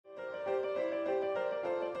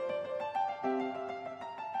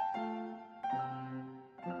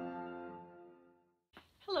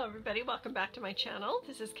everybody, welcome back to my channel.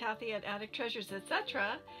 This is Kathy at Attic Treasures,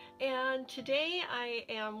 etc. And today I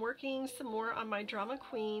am working some more on my Drama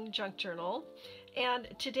Queen junk journal. And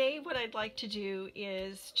today what I'd like to do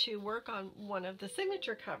is to work on one of the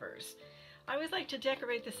signature covers. I always like to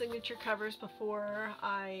decorate the signature covers before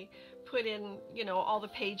I put in, all the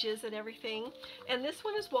pages and everything. And this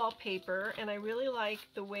one is wallpaper, and I really like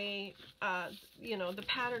the way, the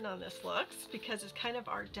pattern on this looks because it's kind of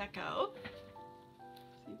Art Deco.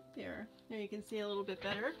 There you can see a little bit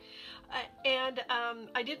better.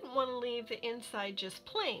 I didn't want to leave the inside just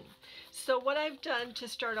plain. So what I've done to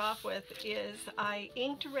start off with is I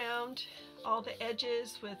inked around all the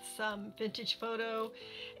edges with some vintage photo,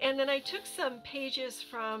 and then I took some pages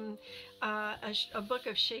from a book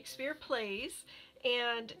of Shakespeare plays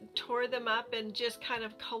and tore them up and just kind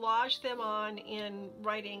of collaged them on in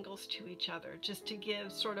right angles to each other just to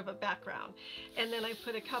give sort of a background. And then I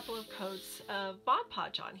put a couple of coats of Mod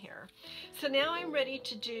Podge on here. So now I'm ready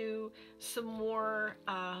to do some more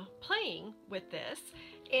playing with this.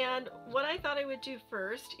 And what I thought I would do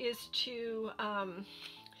first is to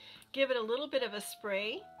give it a little bit of a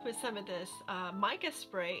spray with some of this mica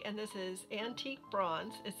spray, and this is Antique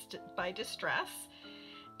Bronze. It's by Distress.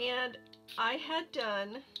 And I had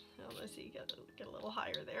done, let's see, get a little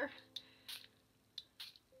higher there.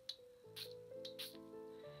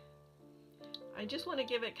 I just want to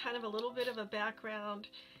give it kind of a little bit of a background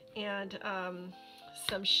and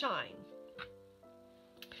some shine.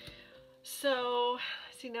 So,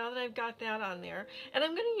 see, now that I've got that on there, and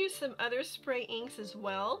I'm going to use some other spray inks as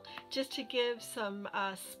well, just to give some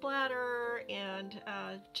splatter and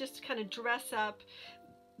just kind of dress up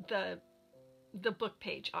the book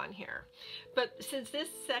page on here. But since this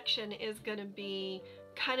section is going to be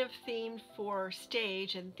kind of themed for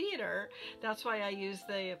stage and theater, that's why I use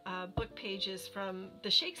the book pages from the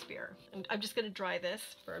Shakespeare. And I'm just going to dry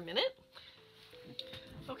this for a minute.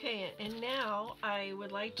 Okay, and now I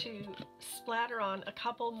would like to splatter on a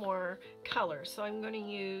couple more colors. So I'm going to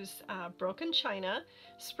use Broken China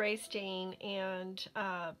spray stain and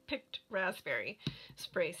Picked Raspberry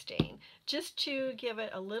spray stain, just to give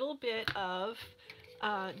it a little bit of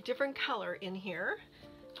different color in here.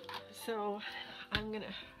 So I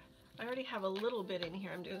already have a little bit in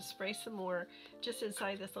here. I'm going to spray some more just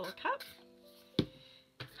inside this little cup.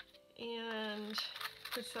 And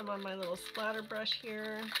put some on my little splatter brush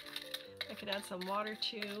here. I could add some water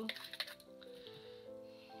too.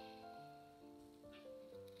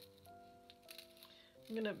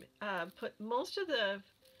 I'm going to put most of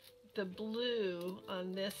the blue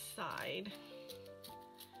on this side,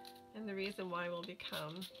 and the reason why will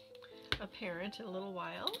become apparent in a little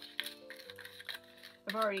while.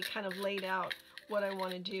 I've already kind of laid out what I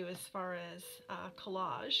want to do as far as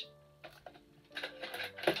collage.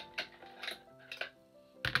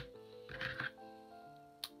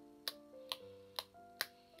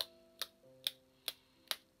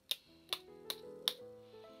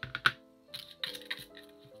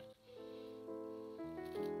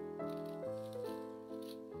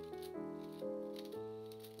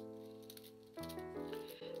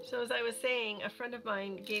 So as I was saying, a friend of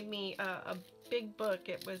mine gave me a big book.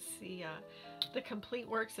 It was the Complete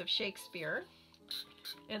Works of Shakespeare,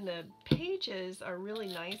 and the pages are really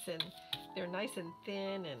nice, and they're nice and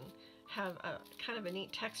thin and have a kind of a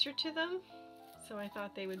neat texture to them. So I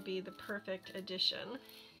thought they would be the perfect addition.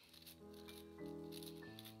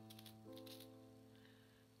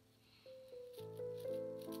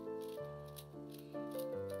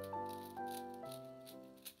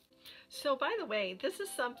 So by the way, this is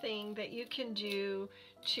something that you can do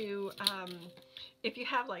to, if you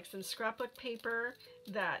have like some scrapbook paper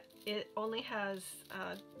that it only has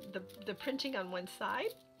the printing on one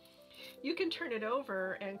side, you can turn it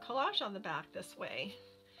over and collage on the back this way.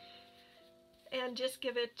 And just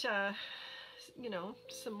give it,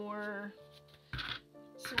 some more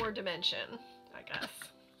dimension, I guess.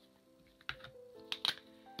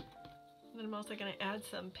 And then I'm also going to add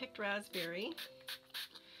some Picked Raspberry.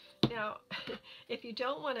 Now, if you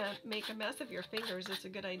don't want to make a mess of your fingers, it's a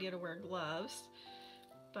good idea to wear gloves,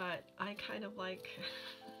 but I kind of like,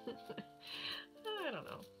 I don't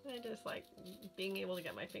know, I just like being able to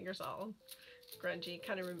get my fingers all grungy.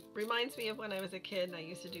 Kind of reminds me of when I was a kid and I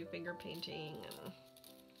used to do finger painting, and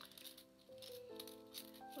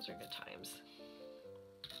those are good times.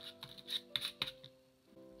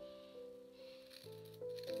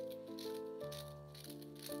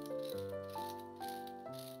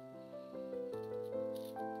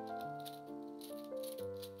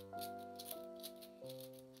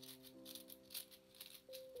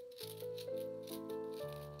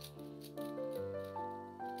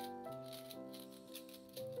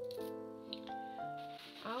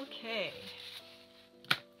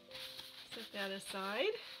 this side.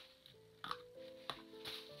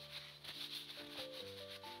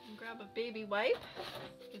 And grab a baby wipe.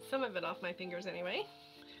 Get some of it off my fingers anyway.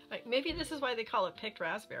 Like, maybe this is why they call it picked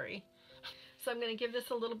raspberry. So I'm going to give this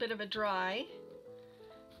a little bit of a dry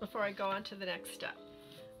before I go on to the next step.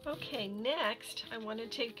 Okay, next I want to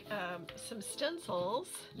take some stencils,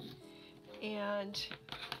 and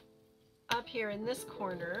up here in this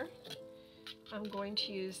corner I'm going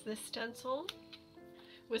to use this stencil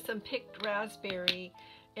with some picked raspberry,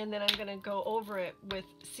 and then I'm going to go over it with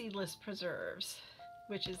seedless preserves,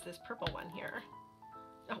 which is this purple one here.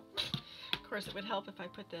 Oh, of course it would help if I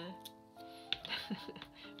put the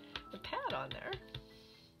the pad on there.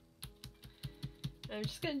 I'm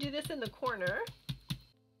just going to do this in the corner.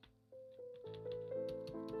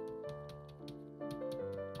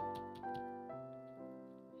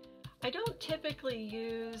 I don't typically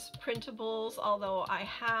use printables, although I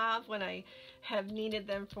have when I have needed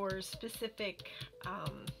them for specific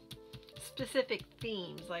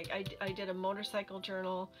themes. Like I did a motorcycle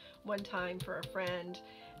journal one time for a friend,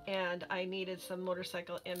 and I needed some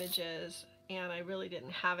motorcycle images, and I really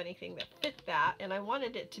didn't have anything that fit that, and I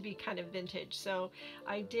wanted it to be kind of vintage. So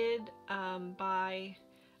I did buy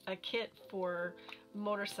a kit for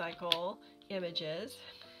motorcycle images.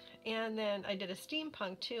 And then I did a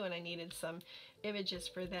steampunk too, and I needed some images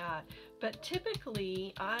for that. But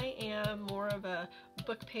typically I am more of a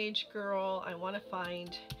book page girl. I want to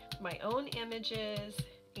find my own images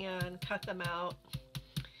and cut them out.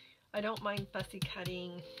 I don't mind fussy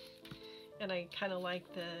cutting, and I kind of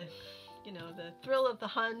like the, you know, the thrill of the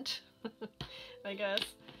hunt, I guess.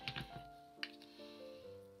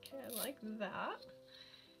 Okay, I like that.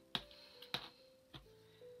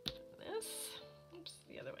 This. Oops,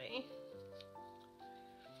 the other way.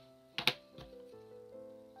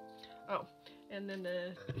 Oh, and then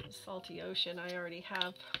the salty ocean I already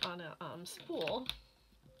have on a spool.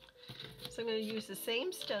 So I'm going to use the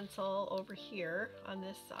same stencil over here on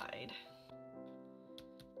this side.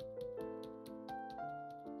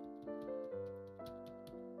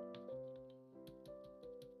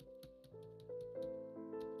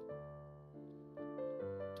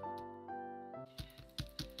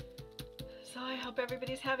 So I hope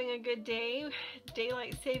everybody's having a good day.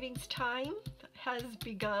 Daylight savings time has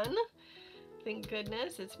begun. Thank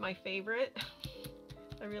goodness, it's my favorite.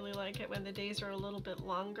 I really like it when the days are a little bit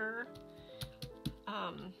longer.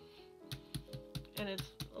 And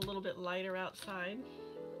it's a little bit lighter outside.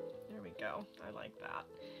 There we go, I like that.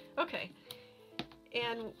 Okay,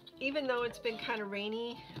 and even though it's been kind of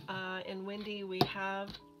rainy and windy, we have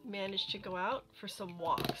managed to go out for some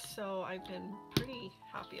walks. So I've been pretty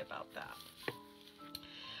happy about that.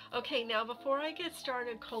 Okay, now before I get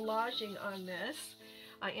started collaging on this,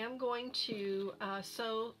 I am going to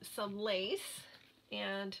sew some lace.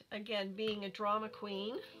 And again, being a drama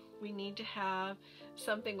queen, we need to have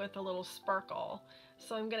something with a little sparkle.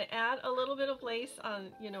 So I'm going to add a little bit of lace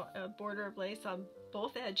on, you know, a border of lace on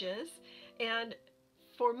both edges. And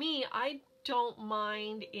for me, I don't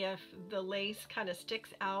mind if the lace kind of sticks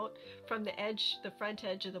out from the edge, the front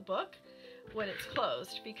edge of the book when it's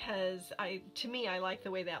closed, because to me, I like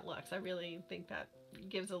the way that looks. I really think that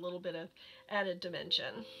gives a little bit of added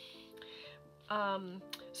dimension.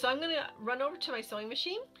 So I'm going to run over to my sewing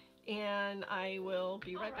machine, and I will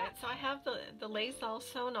be right back. So I have the lace all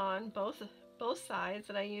sewn on both sides,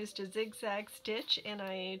 and I used a zigzag stitch, and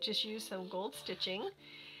I just used some gold stitching.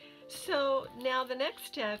 So now the next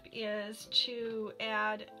step is to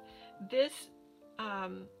add this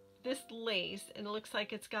this lace, and it looks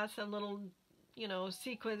like it's got some little, you know,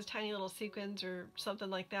 sequins, tiny little sequins or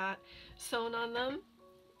something like that sewn on them,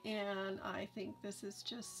 and I think this is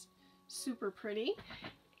just super pretty.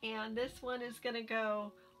 And this one is going to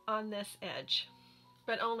go on this edge,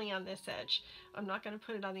 but only on this edge. I'm not going to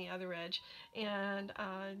put it on the other edge, and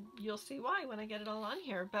you'll see why when I get it all on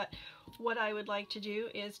here. But what I would like to do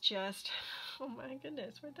is just, oh my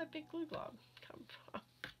goodness, where'd that big glue glob come from?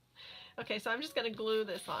 Okay, so I'm just going to glue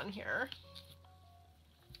this on here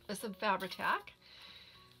with some Fabri-Tac.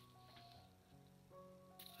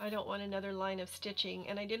 I don't want another line of stitching,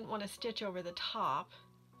 and I didn't want to stitch over the top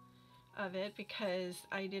of it because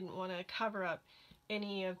I didn't want to cover up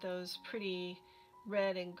any of those pretty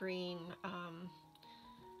red and green, I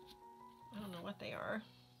don't know what they are.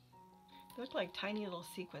 They look like tiny little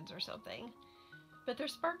sequins or something, but they're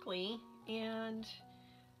sparkly, and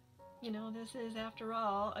you know, this is, after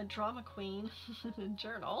all, a drama queen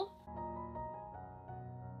journal.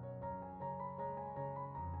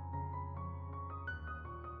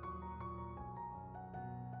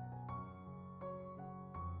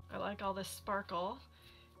 I like all the sparkle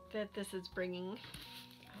that this is bringing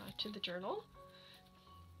to the journal.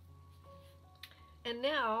 And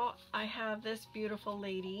now I have this beautiful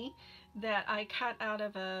lady that I cut out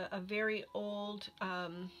of a very old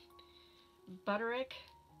Butterick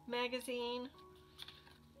magazine.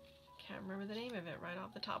 Can't remember the name of it right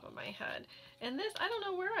off the top of my head. And this, I don't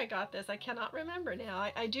know where I got this. I cannot remember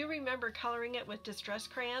now. I do remember coloring it with distress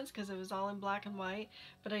crayons because it was all in black and white,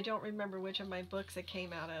 but I don't remember which of my books it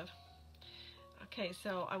came out of. Okay,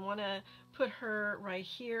 so I want to put her right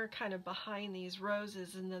here, kind of behind these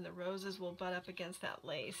roses, and then the roses will butt up against that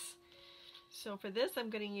lace. So for this, I'm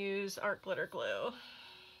going to use art glitter glue.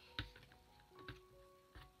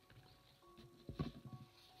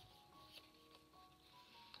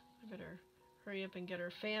 I better hurry up and get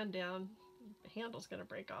her fan down. The handle's going to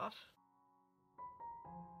break off.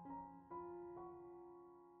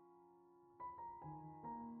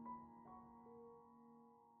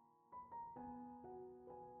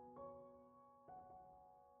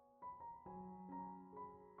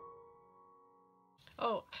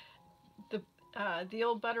 Oh, the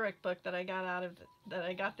old Butterick book that I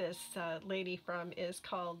got this lady from is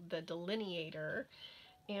called The Delineator,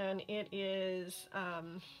 and it is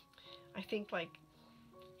I think like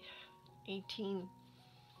 18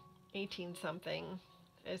 something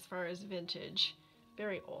as far as vintage.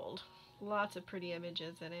 Very old. Lots of pretty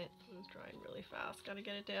images in it. It's drying really fast. Gotta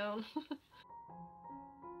get it down.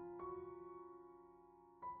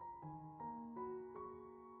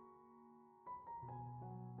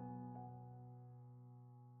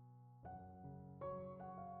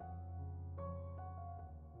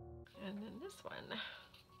 And then this one.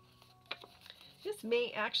 This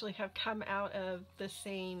may actually have come out of the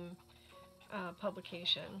same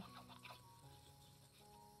publication.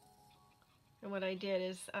 And what I did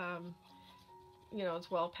is, you know, it's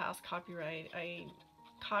well past copyright. I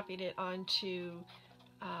copied it onto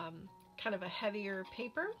kind of a heavier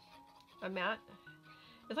paper, a matte.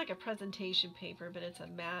 It's like a presentation paper, but it's a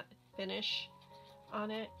matte finish on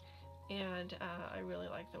it. And I really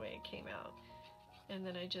like the way it came out. And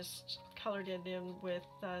then I just colored it in with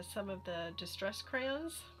some of the distress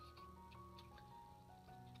crayons.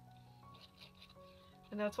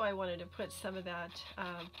 And that's why I wanted to put some of that,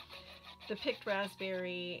 the picked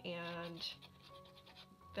raspberry and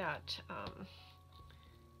that,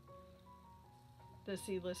 the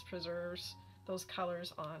seedless preserves, those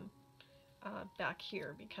colors on back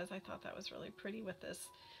here, because I thought that was really pretty with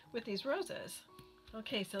these roses.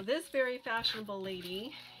 Okay, so this very fashionable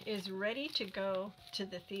lady is ready to go to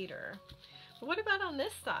the theater. But what about on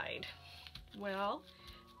this side? Well,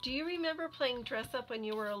 do you remember playing dress up when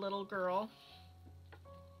you were a little girl?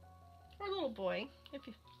 Or a little boy, if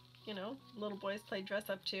you know, little boys play dress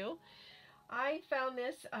up too. I found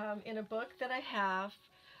this in a book that I have.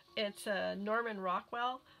 It's a Norman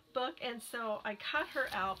Rockwell book, and so I cut her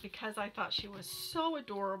out because I thought she was so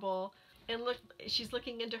adorable. And look, she's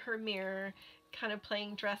looking into her mirror, kind of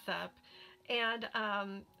playing dress up. And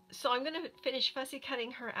so I'm going to finish fussy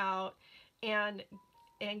cutting her out and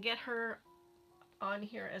get her on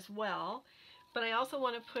here as well. But I also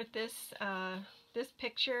want to put this this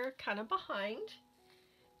picture kind of behind,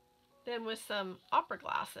 then with some opera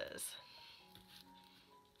glasses,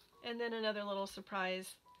 and then another little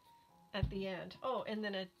surprise at the end. Oh, and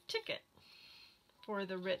then a ticket for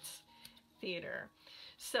the Ritz Theater.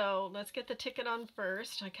 So let's get the ticket on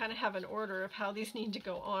first. I kind of have an order of how these need to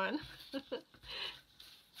go on.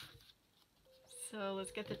 So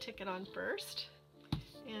let's get the ticket on first.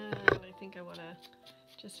 And I think I want to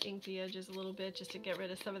just ink the edges a little bit just to get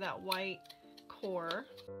rid of some of that white core.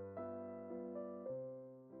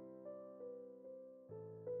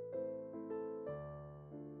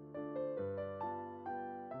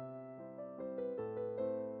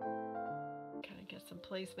 Kind of get some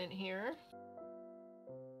placement here.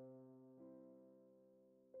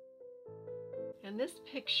 And this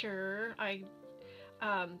picture,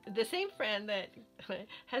 the same friend that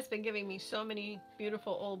has been giving me so many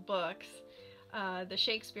beautiful old books, the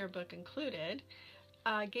Shakespeare book included,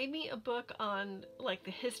 gave me a book on like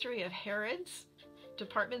the history of Harrods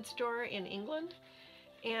department store in England.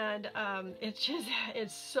 And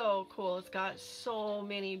it's so cool. It's got so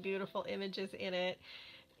many beautiful images in it.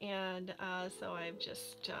 And so I've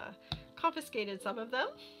just confiscated some of them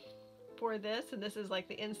for this. And this is like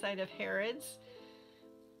the inside of Harrods,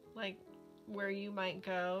 like where you might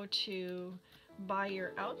go to buy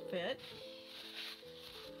your outfit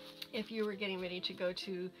if you were getting ready to go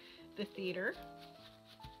to the theater.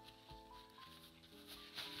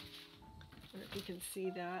 I don't know if you can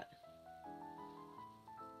see that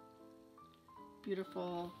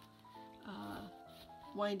beautiful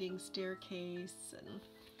winding staircase, and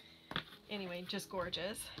anyway, just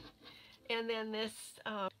gorgeous. And then this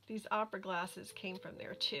these opera glasses came from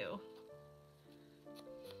there too.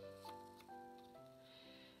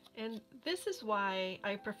 And this is why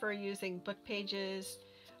I prefer using book pages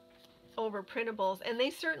over printables, and they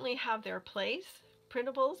certainly have their place,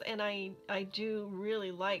 printables, and I do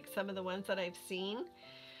really like some of the ones that I've seen,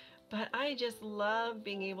 but I just love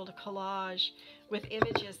being able to collage with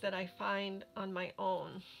images that I find on my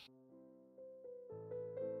own.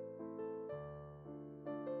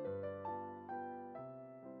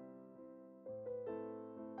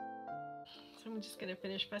 So I'm just going to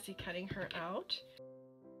finish fussy cutting her out.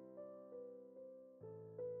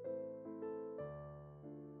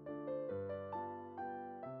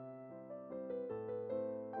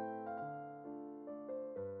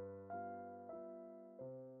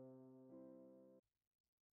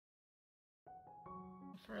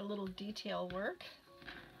 For a little detail work.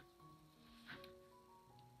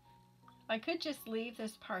 I could just leave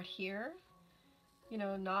this part here, you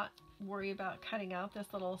know, not worry about cutting out this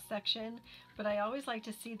little section, but I always like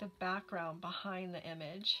to see the background behind the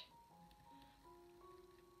image.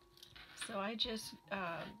 So I just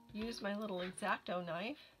use my little X-Acto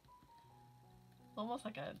knife, almost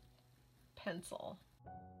like a pencil.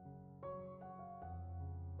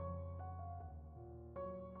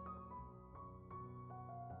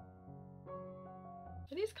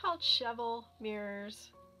 Are these called Cheval mirrors?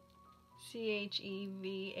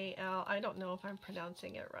 C-H-E-V-A-L. I don't know if I'm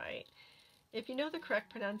pronouncing it right. If you know the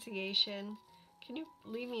correct pronunciation, can you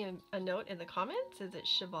leave me a note in the comments? Is it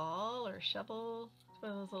Cheval or Cheval? It's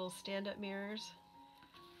one of those little stand-up mirrors.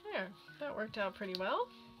 There, that worked out pretty well.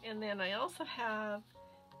 And then I also have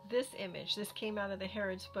this image. This came out of the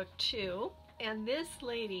Harrods book too. And this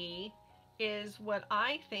lady is what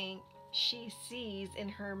I think she sees in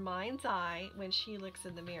her mind's eye when she looks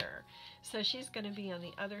in the mirror. So she's going to be on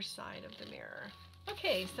the other side of the mirror.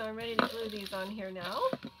 Okay, so I'm ready to glue these on here now.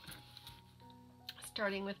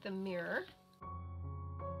 Starting with the mirror.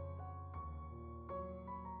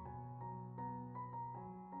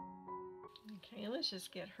 Okay, let's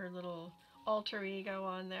just get her little alter ego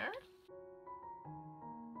on there.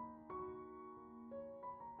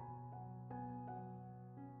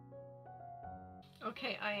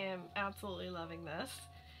 Okay, I am absolutely loving this,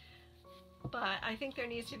 but I think there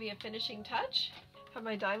needs to be a finishing touch. I have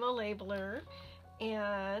my Dymo labeler,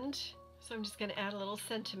 and so I'm just going to add a little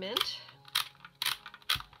sentiment.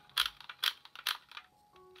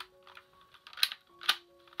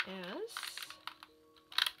 S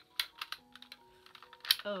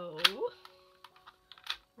O,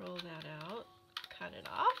 roll that out, cut it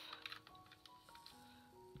off.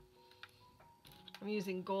 I'm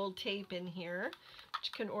using gold tape in here, but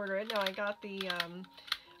you can order it. Now I got the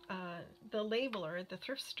labeler at the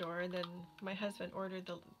thrift store, and then my husband ordered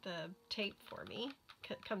the tape for me.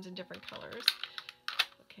 It comes in different colors.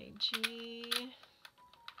 Okay, G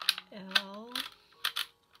L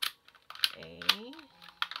A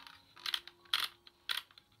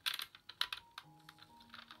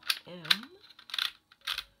M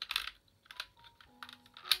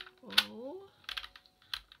O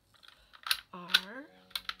R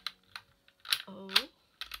O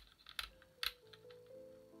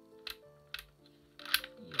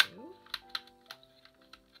U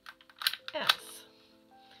S.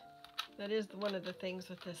 That is one of the things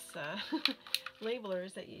with this labeler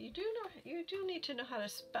is that you do need to know how to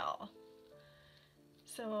spell.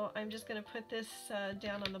 So I'm just going to put this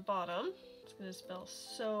down on the bottom. It's going to spell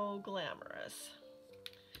so glamorous.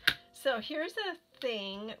 So here's the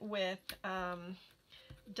thing with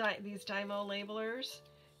these Dymo labelers.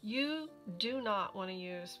 You do not want to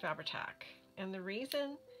use Fabri-Tac, and the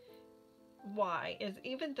reason why is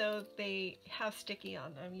even though they have sticky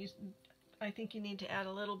on them, I think you need to add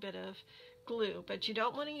a little bit of glue, but you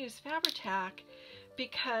don't want to use Fabri-Tac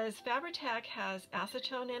because Fabri-Tac has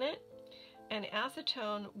acetone in it, and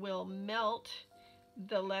acetone will melt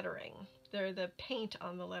the lettering. They're the paint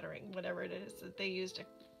on the lettering, whatever it is that they use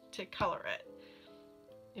to color it.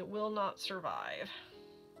 It will not survive.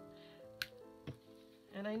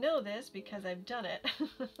 And I know this because I've done it.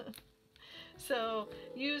 So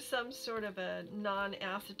use some sort of a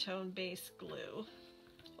non-acetone based glue,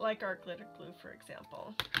 like our glitter glue, for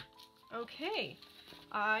example. Okay,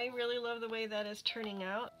 I really love the way that is turning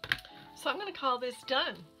out. So I'm going to call this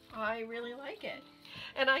done. I really like it.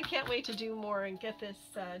 And I can't wait to do more and get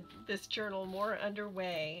this journal more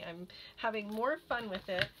underway. I'm having more fun with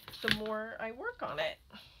it the more I work on it.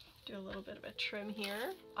 Do a little bit of a trim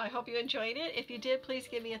here. I hope you enjoyed it. If you did, please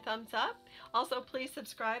give me a thumbs up. Also, please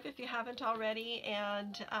subscribe if you haven't already.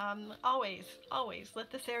 And always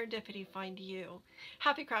let the serendipity find you.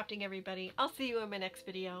 Happy crafting, everybody. I'll see you in my next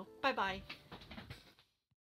video. Bye-bye.